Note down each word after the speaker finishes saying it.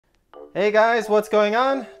Hey guys, what's going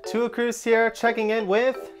on? Tuo here, checking in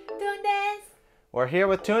with... Thuong desu. We're here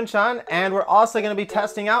with Thuong-chan, and we're also going to be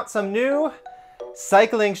testing out some new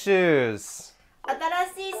cycling shoes. 新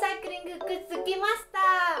しいサイクリング靴来ました。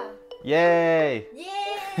 Yay!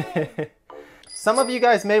 Yay! Some of you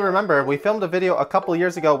guys may remember we filmed a video a couple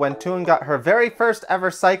years ago when Thuong got her very first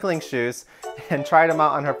ever cycling shoes and tried them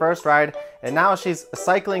out on her first ride, and now she's a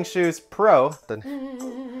cycling shoes pro.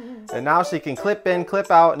 And now she can clip in, clip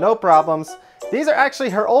out, no problems. These are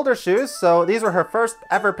actually her older shoes, so these were her first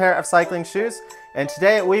ever pair of cycling shoes. And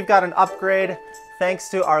today we've got an upgrade thanks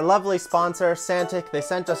to our lovely sponsor, Santic. They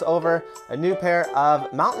sent us over a new pair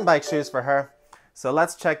of mountain bike shoes for her. So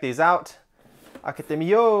let's check these out.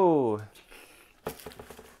 Akitemiyo!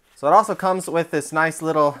 So it also comes with this nice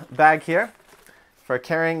little bag here for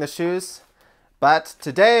carrying the shoes. But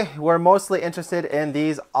today we're mostly interested in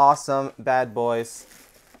these awesome bad boys.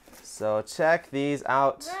 So check these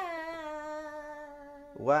out.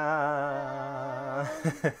 Wow.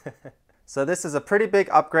 So this is a pretty big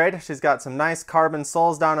upgrade. She's got some nice carbon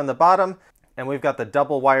soles down on the bottom, and we've got the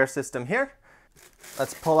double wire system here.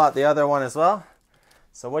 Let's pull out the other one as well.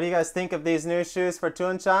 So what do you guys think of these new shoes for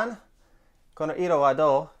Thuong-chan? Kono iro wa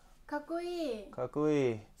dou? かっこいい。かっこ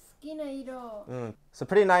いい。好きな色。So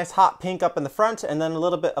pretty nice hot pink up in the front, and then a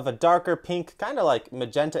little bit of a darker pink, kind of like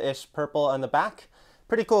magenta-ish purple on the back.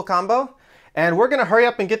 Pretty cool combo. And we're gonna hurry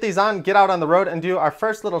up and get these on, get out on the road and do our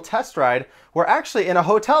first little test ride. We're actually in a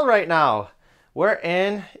hotel right now. We're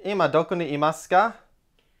in, ima doko ni imasu ka?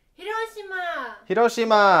 Hiroshima.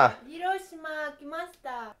 Hiroshima. Hiroshima 来まし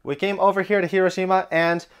た。 We came over here to Hiroshima,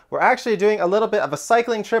 and we're actually doing a little bit of a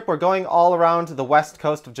cycling trip. We're going all around the west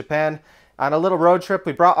coast of Japan on a little road trip.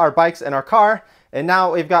 We brought our bikes in our car, and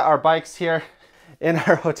now we've got our bikes here in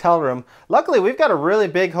our hotel room. Luckily, we've got a really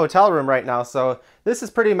big hotel room right now, so this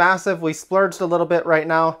is pretty massive. We splurged a little bit right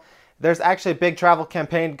now. There's actually a big travel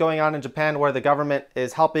campaign going on in Japan where the government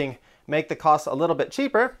is helping make the costs a little bit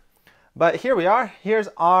cheaper. But here we are. Here's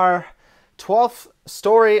our 12th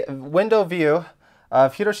story window view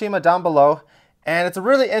of Hiroshima down below. And it's a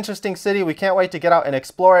really interesting city. We can't wait to get out and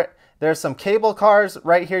explore it. There's some cable cars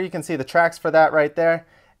right here. You can see the tracks for that right there.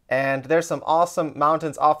 And there's some awesome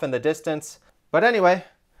mountains off in the distance. But anyway,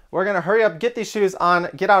 we're gonna hurry up, get these shoes on,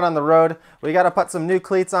 get out on the road. We gotta put some new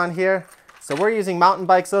cleats on here. So we're using mountain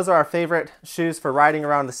bikes. Those are our favorite shoes for riding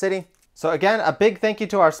around the city. So again, a big thank you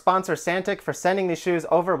to our sponsor Santic for sending these shoes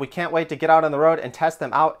over. We can't wait to get out on the road and test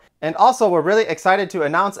them out. And also, we're really excited to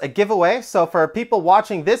announce a giveaway. So for people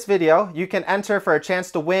watching this video, you can enter for a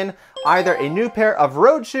chance to win either a new pair of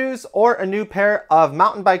road shoes or a new pair of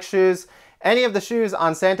mountain bike shoes. Any of the shoes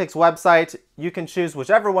on Santic's website, you can choose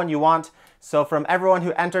whichever one you want. So from everyone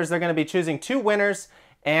who enters, they're going to be choosing 2 winners.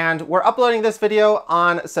 And we're uploading this video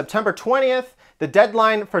on September 20th. The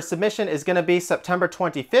deadline for submission is going to be September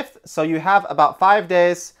 25th. So you have about 5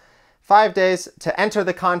 days to enter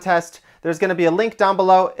the contest. There's going to be a link down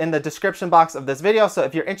below in the description box of this video. So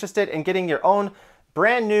if you're interested in getting your own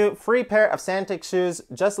brand new free pair of Santic shoes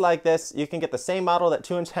just like this, you can get the same model that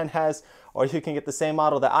Thuong-chan has, or you can get the same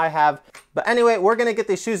model that I have. But anyway, we're gonna get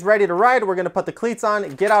these shoes ready to ride. We're gonna put the cleats on,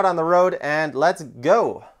 get out on the road, and let's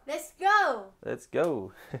go. Let's go. Let's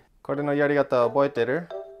go. これのやり方覚えてる？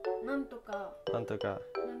なんとか。なんとか。なん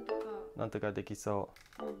とか。なんとかできそ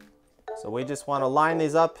う。So we just want to line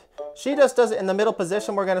these up. She just does it in the middle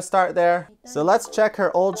position. We're gonna start there. So let's check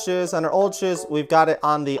her old shoes. On her old shoes, we've got it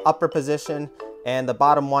on the upper position, and the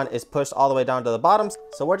bottom one is pushed all the way down to the bottom.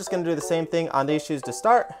 So we're just gonna do the same thing on these shoes to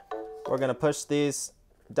start. We're gonna push these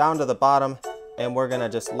down to the bottom, and we're gonna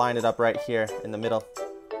just line it up right here in the middle.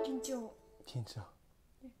 緊張。 Kincho.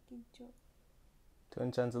 緊張。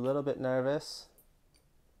 Thuong-chan's a little bit nervous.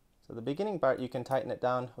 So the beginning part, you can tighten it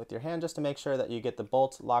down with your hand just to make sure that you get the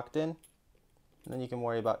bolt locked in. And then you can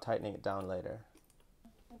worry about tightening it down later.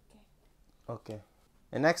 Okay.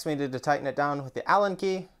 And next we need to tighten it down with the Allen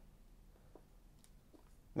key.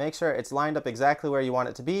 Make sure it's lined up exactly where you want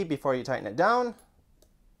it to be before you tighten it down.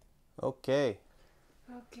 Okay.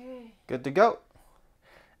 Okay. Good to go.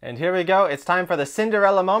 And here we go. It's time for the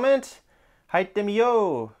Cinderella moment. 入ってみ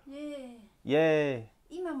よう. Yay. Yay.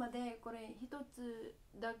 今までこれ一つ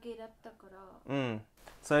だけだったから。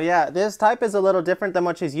 So yeah, this type is a little different than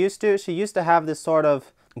what she's used to. She used to have this sort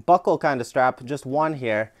of buckle kind of strap, just one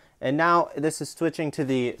here. And now this is switching to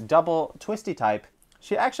the double twisty type.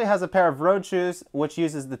 She actually has a pair of road shoes, which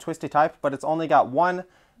uses the twisty type, but it's only got one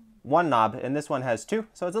knob, and this one has 2.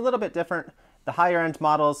 So it's a little bit different. The higher end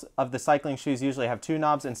models of the cycling shoes usually have 2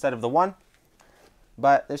 knobs instead of the 1.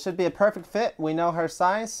 But this should be a perfect fit. We know her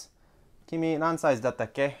size. Kimi, nan size datta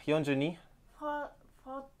kke? 42?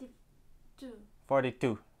 42.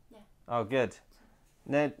 42. Yeah. Oh, good.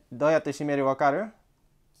 ね、どうやって閉めるわかる？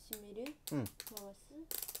閉める。うん。回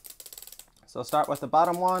す。 So start with the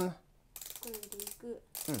bottom one. これでいく。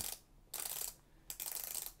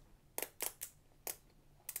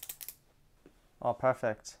Oh,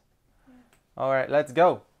 perfect. All right, let's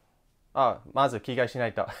go. Oh, まず着替えしな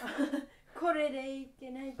いと。これでいけ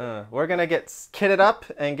ないと。We're gonna get kitted up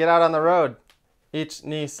and get out on the road. 1,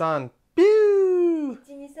 2, 3, pew! 1、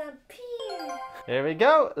2、3、ピ Here we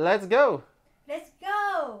go. Let's go. ー Let's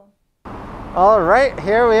go! All right,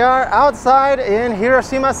 here we are outside in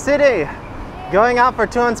Hiroshima City. Going out for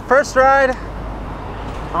Thuong's first ride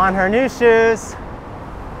on her new shoes.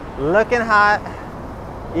 Looking hot.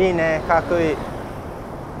 いいね、かっこいい。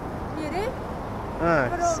見える？うん。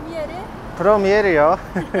プロ見える？プロ見えるよ。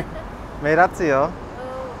目立つよ。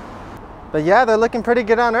But yeah, they're looking pretty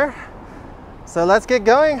good on her. So let's get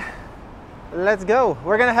going. Let's go.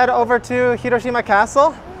 We're gonna head over to Hiroshima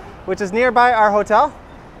Castle, which is nearby our hotel.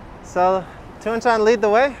 So Thuong-chan, lead the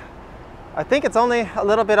way. I think it's only a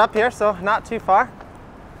little bit up here, so not too far.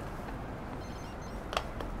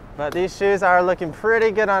 But these shoes are looking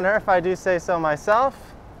pretty good on her, if I do say so myself.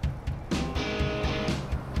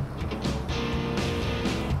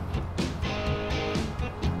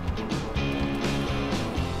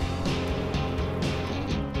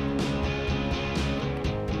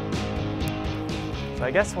 So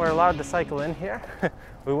I guess we're allowed to cycle in here.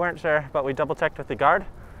 We weren't sure, but we double checked with the guard.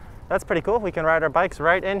 That's pretty cool. We can ride our bikes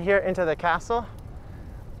right in here into the castle.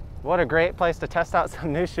 What a great place to test out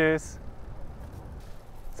some new shoes.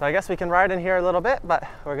 So I guess we can ride in here a little bit, but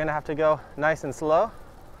we're gonna have to go nice and slow.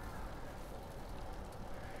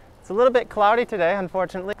 It's a little bit cloudy today,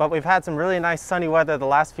 unfortunately, but we've had some really nice sunny weather the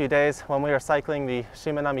last few days when we were cycling the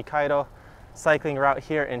Shimanami Kaido cycling route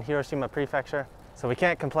here in Hiroshima Prefecture. So we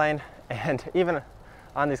can't complain, and even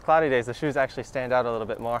on these cloudy days, the shoes actually stand out a little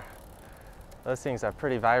bit more. Those things are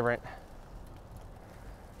pretty vibrant.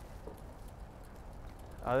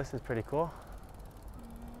 Oh, this is pretty cool.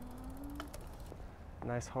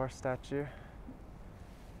 Nice horse statue.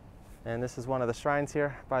 And this is one of the shrines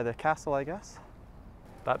here by the castle, I guess.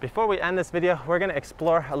 But before we end this video, we're gonna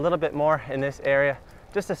explore a little bit more in this area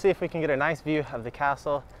just to see if we can get a nice view of the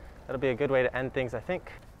castle. That'll be a good way to end things, I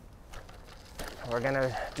think. We're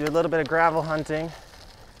gonna do a little bit of gravel hunting.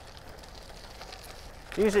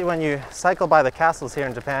 Usually when you cycle by the castles here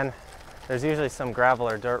in Japan, there's usually some gravel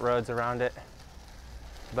or dirt roads around it.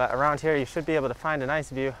 But around here, you should be able to find a nice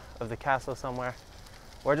view of the castle somewhere.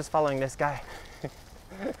 We're just following this guy.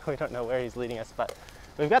 We don't know where he's leading us, but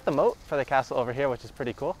we've got the moat for the castle over here, which is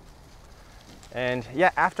pretty cool. And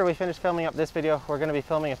yeah, after we finish filming up this video, we're gonna be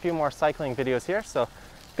filming a few more cycling videos here. So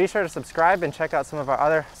be sure to subscribe and check out some of our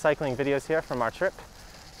other cycling videos here from our trip,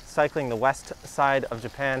 cycling the west side of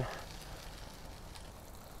Japan.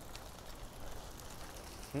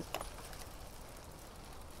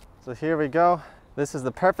 So here we go. This is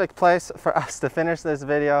the perfect place for us to finish this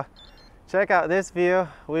video. Check out this view.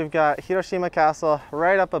 We've got Hiroshima Castle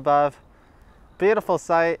right up above. Beautiful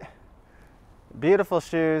sight, beautiful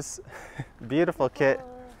shoes, beautiful kit,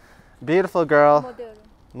 beautiful girl,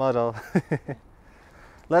 model.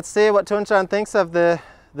 Let's see what Thuong-chan thinks of the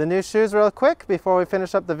new shoes real quick before we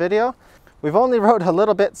finish up the video. We've only rode a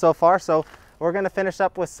little bit so far, so we're gonna finish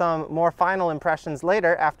up with some more final impressions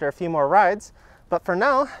later after a few more rides. But for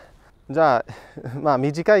now, じゃあ、まあ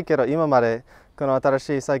短いけど今までこの新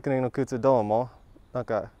しいサイクリングの靴どう思う？なん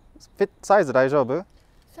かサイズ大丈夫？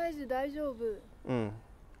サイズ大丈夫。うん。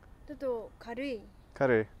ちょっと軽い。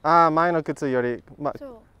軽い。ああ、前の靴より、まあ、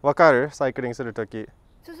わかる？サイクリングするとき。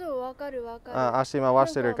そうそう、わかるわかる。あ、足回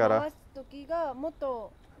してるから。回すときがもっ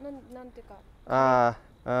となんていうか。あ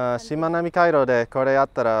あ、しまなみ海道でこれやっ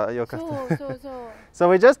たらよかった。そうそうそう。So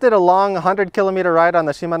we just did a long 100-kilometer ride on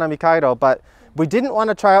the Shimanami Kaido, but we didn't want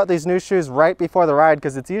to try out these new shoes right before the ride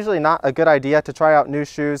because it's usually not a good idea to try out new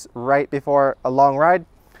shoes right before a long ride.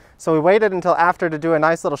 So we waited until after to do a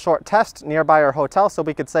nice little short test nearby our hotel so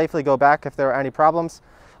we could safely go back if there were any problems.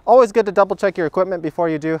 Always good to double check your equipment before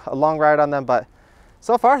you do a long ride on them, but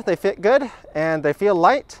so far they fit good and they feel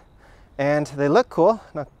light and they look cool.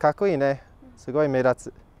 かっこいいね。すごい目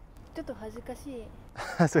立つ。ちょっと恥ずかしい。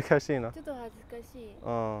恥ずかしいの？ちょっと恥ずかしい。う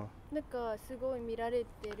ん。なんかすごい見られ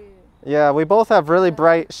てる。Yeah, we both have really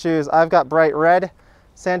bright shoes. I've got bright red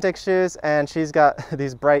Santic shoes and she's got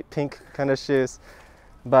these bright pink kind of shoes.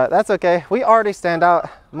 But that's okay. We already stand out.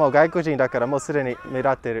 もう外国人だからもうすでに目立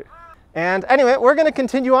ってる。And anyway, we're going to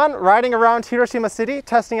continue on riding around Hiroshima City,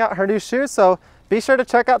 testing out her new shoes. So be sure to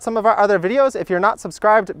check out some of our other videos. If you're not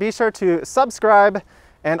subscribed, be sure to subscribe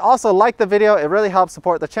and also like the video. It really helps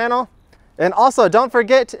support the channel. And also, don't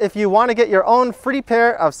forget, if you want to get your own free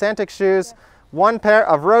pair of Santic shoes, 1 pair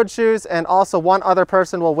of road shoes, and also 1 other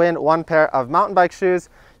person will win 1 pair of mountain bike shoes.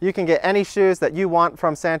 You can get any shoes that you want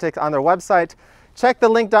from Santic on their website. Check the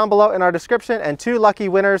link down below in our description, and 2 lucky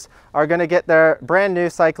winners are going to get their brand new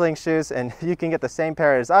cycling shoes, and you can get the same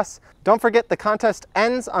pair as us. Don't forget, the contest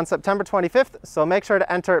ends on September 25th, so make sure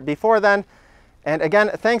to enter before then. And again,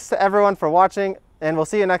 thanks to everyone for watching, and we'll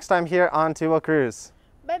see you next time here on To a Cruise.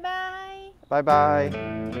 Bye bye. Bye bye.